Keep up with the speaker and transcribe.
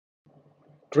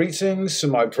Greetings to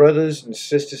my brothers and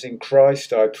sisters in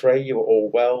Christ. I pray you are all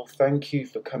well. Thank you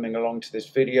for coming along to this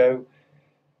video.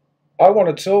 I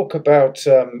want to talk about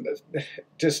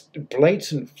just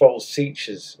blatant false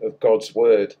teachers of God's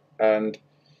word. And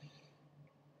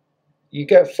you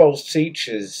get false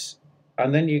teachers,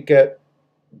 and then you get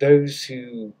those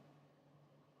who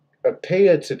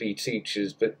appear to be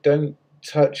teachers but don't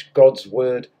touch God's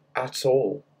word at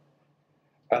all.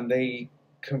 And they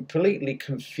completely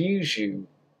confuse you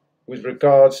with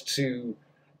regards to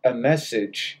a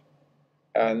message,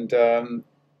 and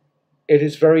it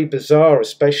is very bizarre,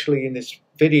 especially in this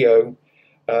video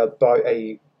by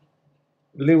a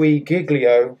Louis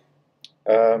Giglio.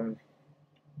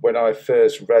 When I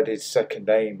first read his second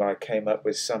name, I came up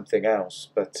with something else,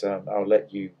 but I'll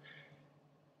let you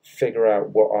figure out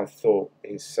what I thought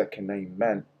his second name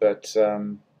meant. But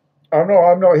I'm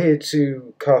not here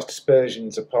to cast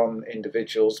aspersions upon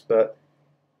individuals, but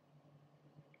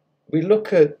we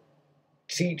look at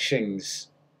teachings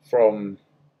from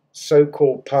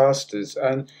so-called pastors,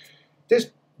 and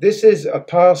this is a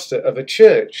pastor of a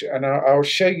church, and I'll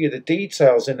show you the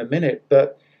details in a minute,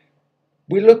 but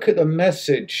we look at the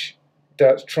message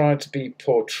that's trying to be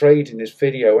portrayed in this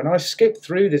video, and I skipped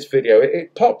through this video.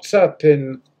 It popped up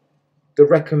in the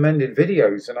recommended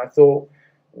videos, and I thought,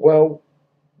 well,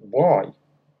 why?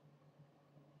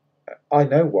 I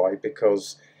know why,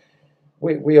 because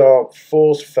we are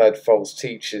force-fed false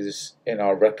teachers in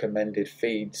our recommended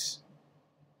feeds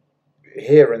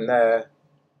here and there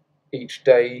each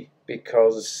day,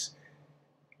 because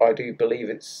I do believe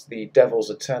it's the devil's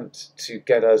attempt to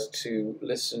get us to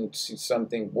listen to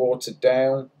something watered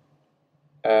down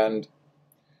and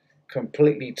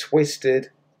completely twisted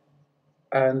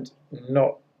and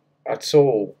not at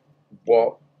all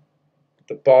what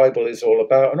the Bible is all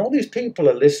about. And all these people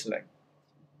are listening.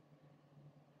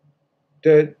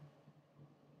 They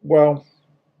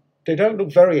don't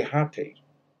look very happy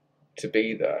to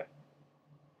be there,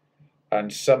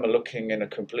 and some are looking in a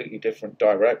completely different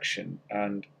direction.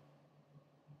 And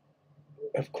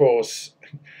of course,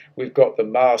 we've got the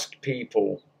masked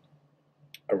people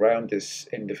around this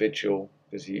individual,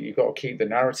 because you've got to keep the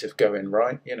narrative going,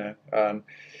 right?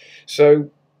 So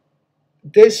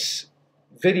this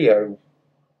video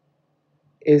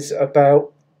is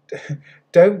about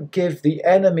don't give the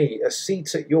enemy a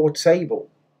seat at your table.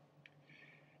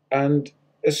 And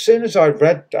as soon as I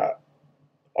read that,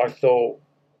 I thought,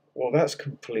 well, that's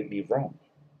completely wrong.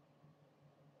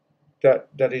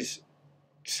 That is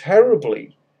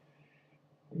terribly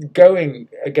going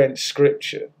against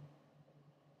Scripture.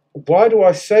 Why do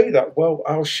I say that? Well,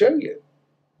 I'll show you.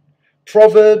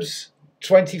 Proverbs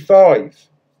 25,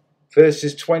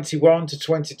 verses 21 to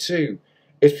 22.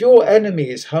 If your enemy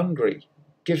is hungry,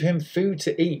 give him food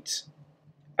to eat,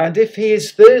 and if he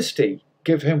is thirsty,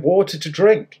 give him water to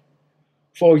drink.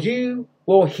 For you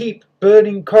will heap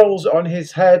burning coals on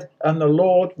his head, and the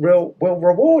Lord will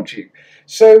reward you.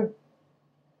 So,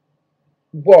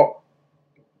 what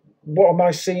am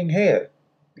I seeing here?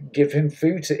 Give him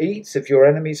food to eat if your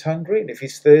enemy's hungry, and if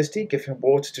he's thirsty, give him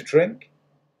water to drink.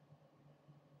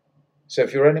 So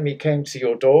if your enemy came to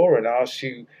your door and asked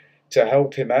you to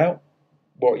help him out,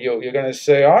 what you're going to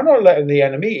say, I'm not letting the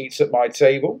enemy eat at my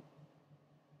table.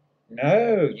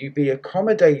 No, you be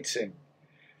accommodating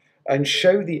and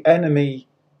show the enemy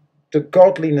the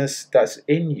godliness that's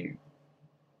in you.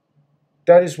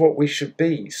 That is what we should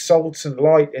be, salt and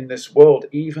light in this world,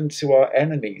 even to our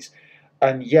enemies.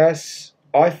 And yes,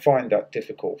 I find that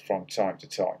difficult from time to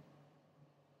time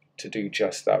to do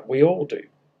just that. We all do.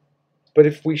 But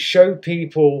if we show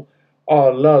people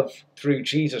our love through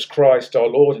Jesus Christ, our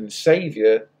Lord and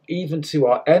Saviour, even to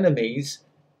our enemies,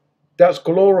 that's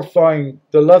glorifying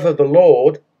the love of the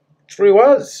Lord through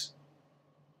us.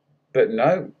 But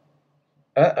no,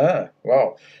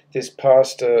 well, this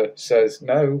pastor says,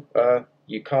 no,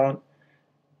 you can't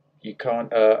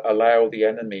allow the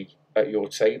enemy at your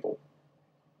table.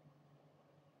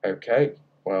 Okay,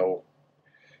 well,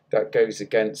 that goes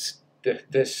against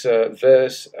this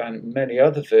verse and many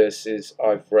other verses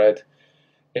I've read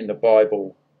in the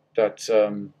Bible that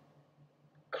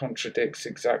contradicts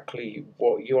exactly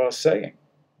what you are saying.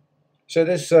 So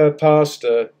this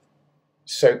pastor,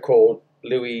 so-called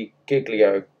Louis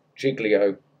Giglio,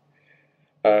 he'll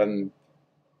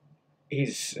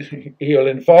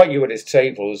invite you at his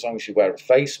table as long as you wear a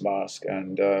face mask,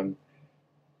 and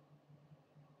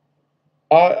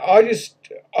I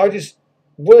just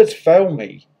words fail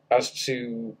me as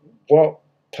to what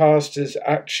pastors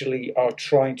actually are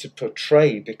trying to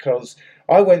portray, because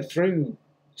I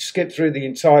skipped through the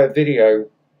entire video,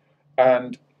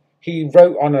 and he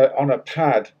wrote on a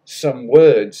pad some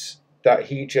words that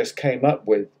he just came up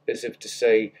with, as if to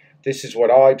say, this is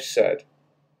what I've said.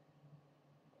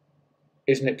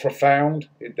 Isn't it profound?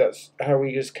 That's how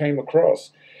he just came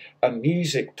across. And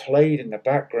music played in the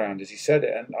background as he said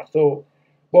it. And I thought,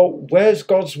 well, where's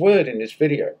God's word in this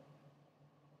video?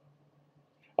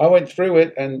 I went through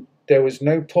it and there was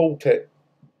no pulpit.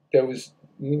 There was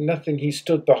nothing he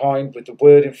stood behind with the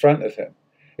word in front of him.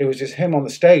 It was just him on the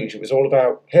stage. It was all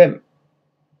about him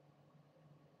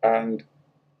and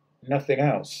nothing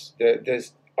else.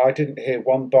 I didn't hear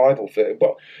one Bible verse.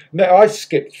 But no, I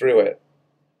skipped through it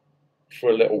for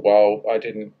a little while. I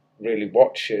didn't really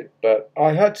watch it, but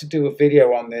I had to do a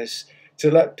video on this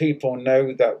to let people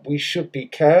know that we should be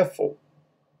careful.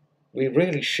 We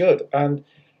really should. And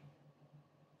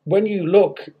when you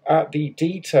look at the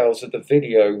details of the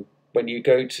video, when you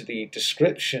go to the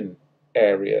description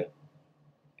area,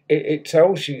 it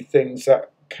tells you things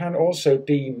that can also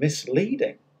be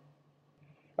misleading.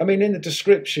 I mean, in the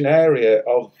description area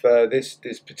of this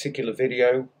particular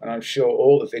video, and I'm sure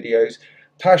all the videos,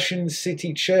 Passion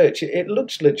City Church, it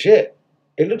looks legit.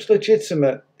 It looks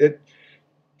legitimate.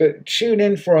 But tune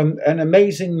in for an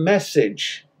amazing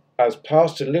message as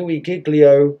Pastor Louis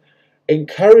Giglio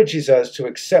encourages us to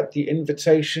accept the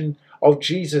invitation of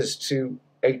Jesus to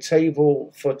a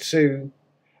table for two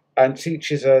and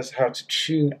teaches us how to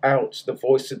tune out the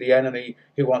voice of the enemy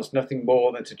who wants nothing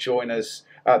more than to join us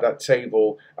at that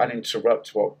table and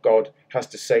interrupt what God has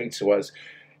to say to us.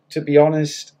 To be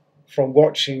honest, from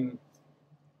watching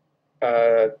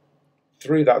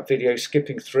through that video,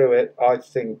 skipping through it, I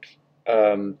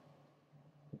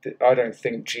don't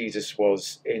think Jesus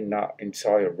was in that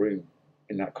entire room,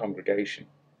 in that congregation.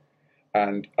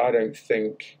 And I don't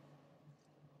think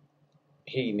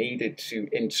he needed to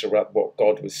interrupt what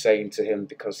God was saying to him,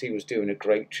 because he was doing a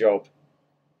great job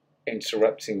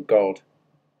interrupting God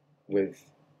with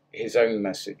his own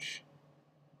message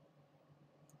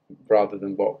rather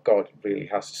than what God really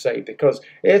has to say. Because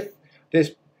if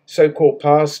this so-called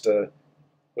pastor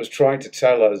was trying to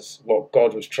tell us what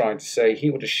God was trying to say, he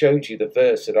would have showed you the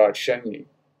verse that I'd shown you,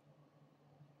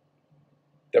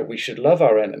 that we should love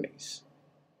our enemies.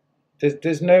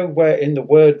 There's nowhere in the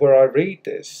word where I read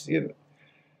this.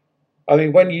 I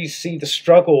mean, when you see the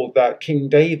struggle that King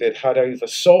David had over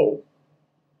Saul,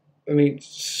 I mean,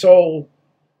 Saul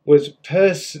was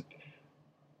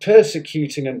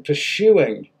persecuting and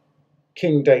pursuing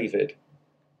King David,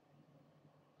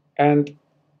 and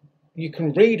you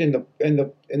can read in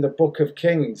the book of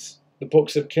Kings, the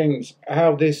books of Kings,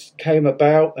 how this came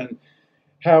about and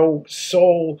how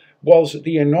Saul was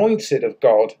the anointed of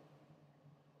God,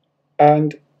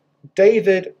 and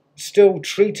David still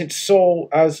treated Saul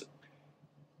as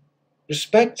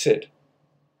respected.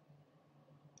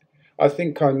 I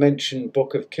think I mentioned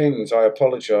Book of Kings. I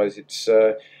apologize. It's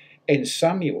in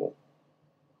Samuel.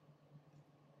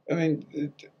 I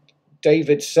mean,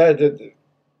 David said that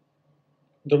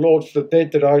the Lord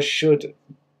forbid that I should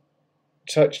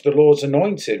touch the Lord's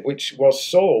anointed, which was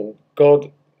Saul.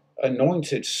 God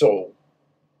anointed Saul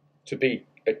to be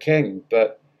a king,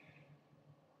 but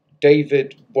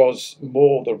David was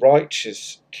more the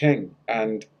righteous king,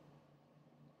 and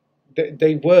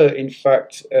they were, in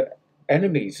fact,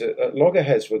 enemies at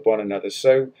loggerheads with one another.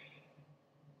 So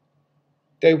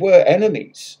they were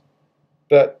enemies,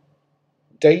 but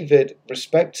David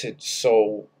respected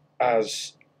Saul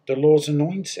as the Lord's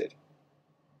anointed.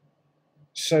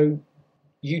 So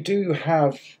you do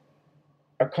have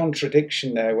a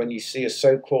contradiction there when you see a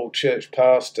so-called church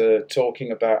pastor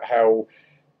talking about how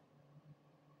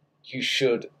you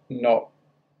should not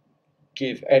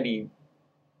give any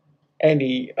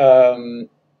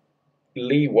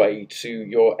leeway to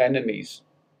your enemies.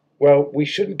 Well, we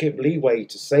shouldn't give leeway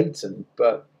to Satan,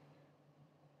 but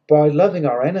by loving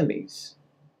our enemies,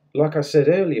 like I said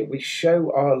earlier, we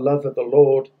show our love of the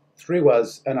Lord through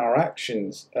us and our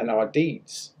actions and our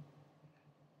deeds.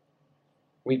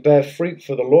 We bear fruit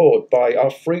for the Lord. By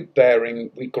our fruit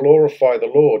bearing, we glorify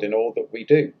the Lord in all that we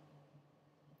do.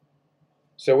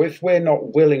 So if we're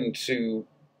not willing to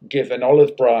give an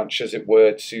olive branch, as it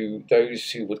were, to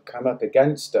those who would come up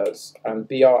against us and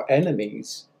be our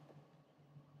enemies,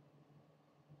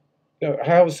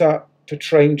 how's that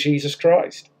portraying Jesus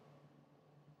Christ?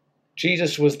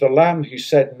 Jesus was the Lamb who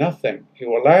said nothing,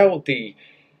 who allowed the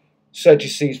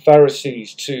Sadducees,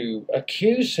 Pharisees to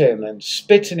accuse him and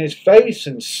spit in his face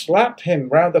and slap him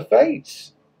round the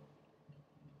face.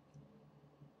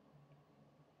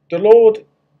 The Lord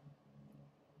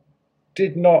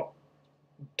did not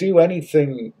do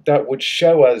anything that would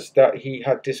show us that he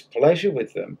had displeasure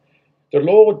with them. The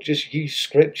Lord just used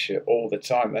scripture all the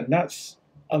time, and that's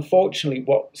unfortunately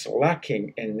what's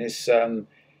lacking in this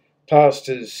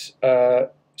pastor's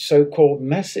so-called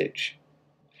message.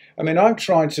 I mean, I'm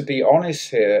trying to be honest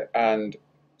here and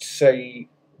say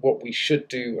what we should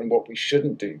do and what we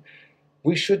shouldn't do.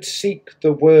 We should seek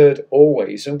the word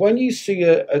always. And when you see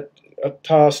a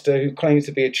pastor who claims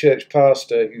to be a church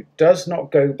pastor who does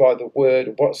not go by the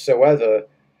word whatsoever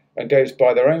and goes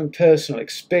by their own personal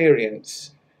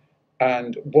experience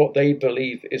and what they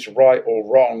believe is right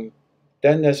or wrong,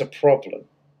 then there's a problem.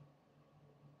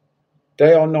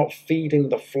 They are not feeding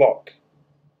the flock.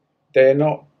 They're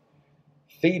not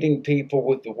feeding people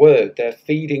with the word. They're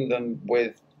feeding them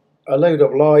with a load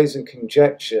of lies and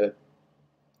conjecture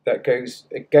that goes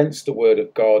against the word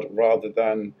of God rather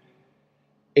than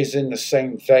is in the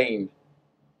same vein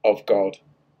of God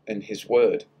and his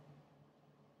word.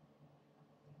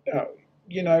 Now,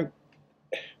 you know,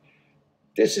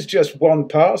 this is just one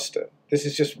pastor. This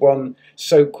is just one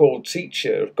so-called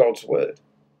teacher of God's word.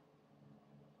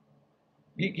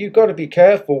 You've got to be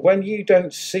careful when you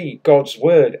don't see God's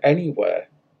word anywhere,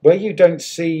 where you don't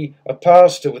see a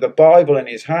pastor with a Bible in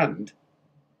his hand.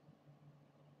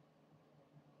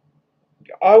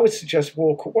 I would suggest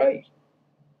walk away.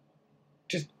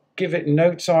 Just give it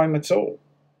no time at all.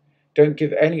 Don't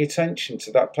give any attention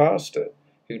to that pastor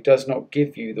who does not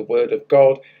give you the word of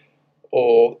God,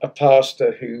 or a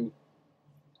pastor who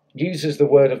uses the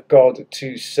word of God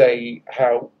to say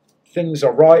how things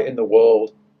are right in the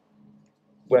world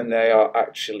when they are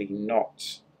actually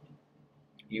not.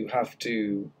 You have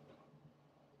to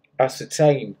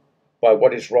ascertain by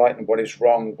what is right and what is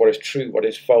wrong, what is true, what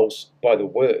is false, by the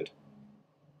word.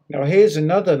 Now here's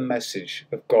another message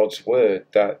of God's word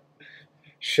that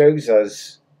shows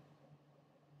us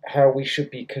how we should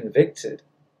be convicted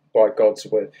by God's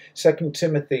word. 2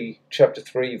 Timothy chapter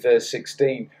 3 verse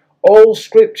 16. All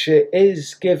scripture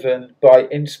is given by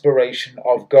inspiration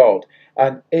of God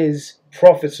and is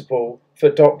profitable for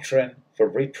doctrine, for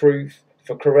reproof,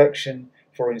 for correction,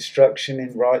 for instruction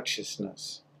in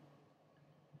righteousness.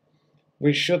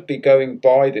 We should be going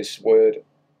by this word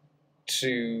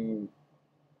to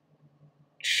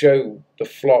show the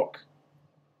flock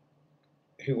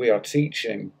who we are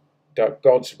teaching that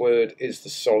God's word is the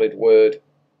solid word,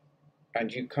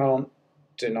 and you can't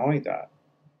deny that.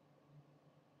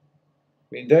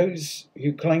 I mean, those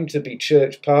who claim to be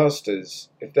church pastors,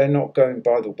 if they're not going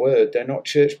by the word, they're not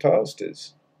church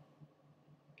pastors.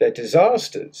 They're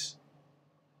disasters.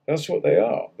 That's what they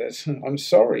are. I'm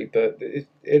sorry, but it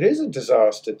is a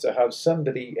disaster to have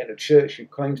somebody in a church who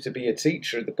claims to be a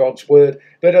teacher of God's word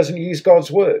but doesn't use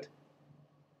God's word.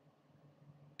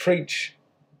 Preach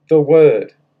the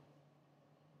word.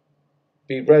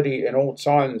 Be ready in all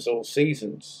times, all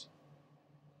seasons.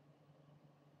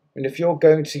 And if you're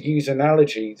going to use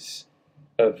analogies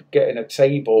of getting a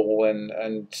table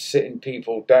and sitting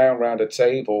people down around a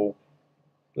table,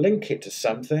 link it to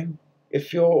something.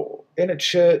 If you're in a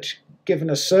church giving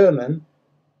a sermon,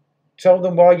 tell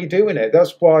them why you're doing it.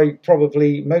 That's why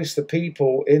probably most of the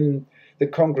people in the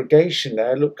congregation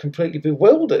there look completely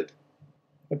bewildered.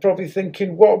 They're probably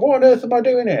thinking, what on earth am I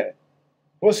doing here?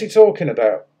 What's he talking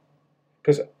about?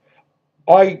 Because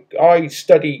I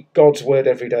study God's word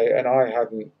every day, and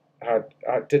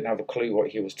I didn't have a clue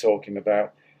what he was talking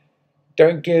about.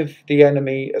 Don't give the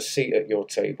enemy a seat at your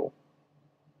table.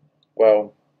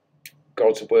 Well,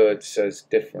 God's word says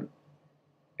different.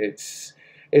 It's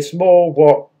more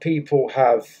what people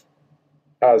have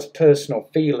as personal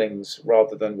feelings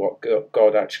rather than what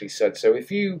God actually said. So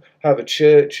if you have a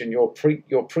church and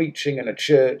you're preaching in a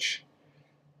church,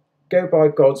 go by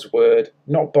God's word,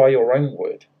 not by your own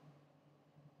word,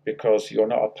 because you're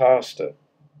not a pastor,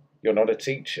 you're not a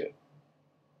teacher,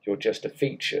 you're just a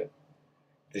feature.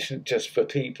 This isn't just for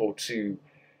people to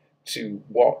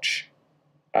watch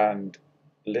and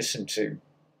listen to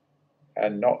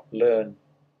and not learn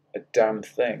a damn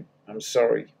thing. I'm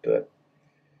sorry, but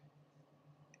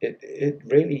it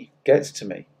really gets to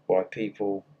me why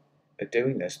people are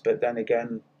doing this. But then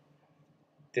again,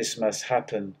 this must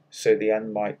happen so the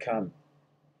end might come.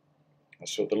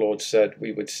 That's what the Lord said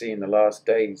we would see in the last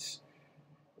days.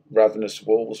 Ravenous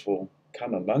wolves will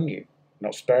come among you,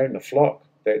 not sparing the flock.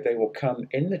 They will come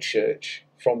in the church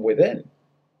from within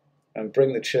and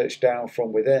bring the church down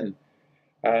from within.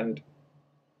 And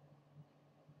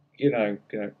you know,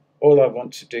 all I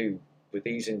want to do with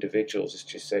these individuals is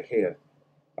just say, here,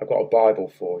 I've got a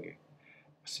Bible for you.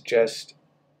 I suggest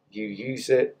you use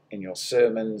it in your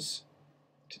sermons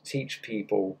to teach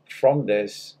people from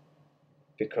this,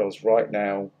 because right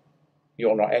now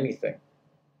you're not anything.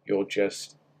 You're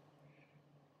just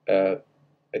a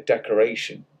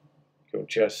decoration. You're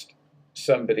just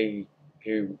somebody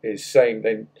who is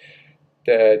saying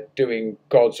they're doing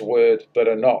God's word but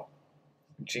are not.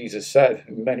 Jesus said,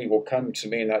 many will come to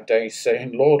me in that day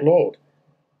saying, Lord, Lord,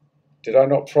 did I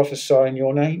not prophesy in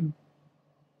your name?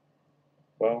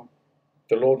 Well,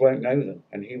 the Lord won't know them,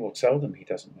 and he will tell them he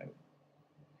doesn't know them.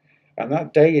 And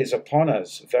that day is upon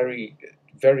us very,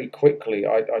 very quickly.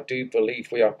 I do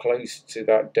believe we are close to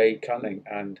that day coming,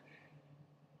 and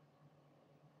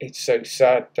it's so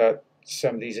sad that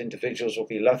some of these individuals will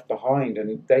be left behind,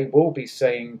 and they will be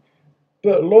saying,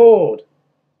 but Lord,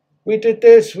 we did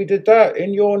this, we did that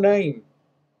in your name.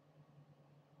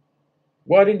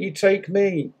 Why didn't you take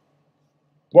me?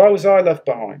 Why was I left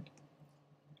behind?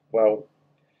 Well,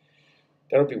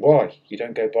 that'll be why you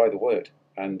don't go by the word.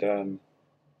 And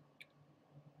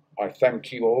I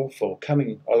thank you all for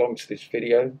coming along to this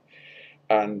video,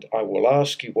 and I will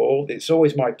ask you all, it's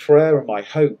always my prayer and my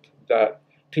hope that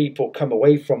people come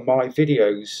away from my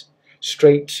videos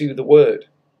straight to the word,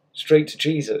 straight to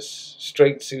Jesus,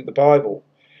 straight to the Bible.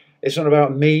 It's not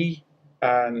about me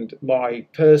and my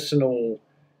personal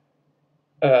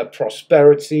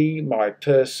prosperity, my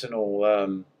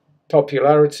personal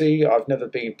popularity. I've never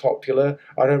been popular.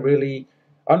 I'm not really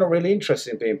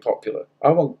interested in being popular. I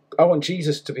want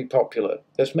Jesus to be popular.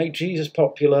 Let's make Jesus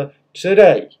popular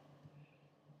today.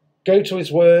 Go to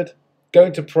his word, go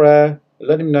into prayer,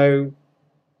 let him know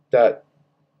that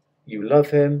you love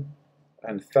him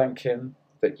and thank him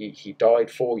that he died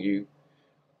for you.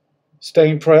 Stay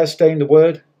in prayer, stay in the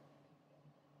word.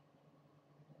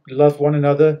 Love one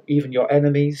another, even your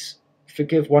enemies.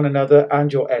 Forgive one another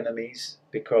and your enemies,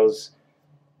 because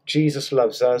Jesus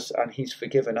loves us and he's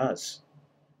forgiven us.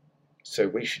 So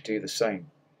we should do the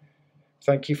same.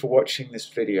 Thank you for watching this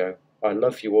video. I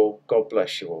love you all. God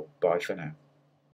bless you all. Bye for now.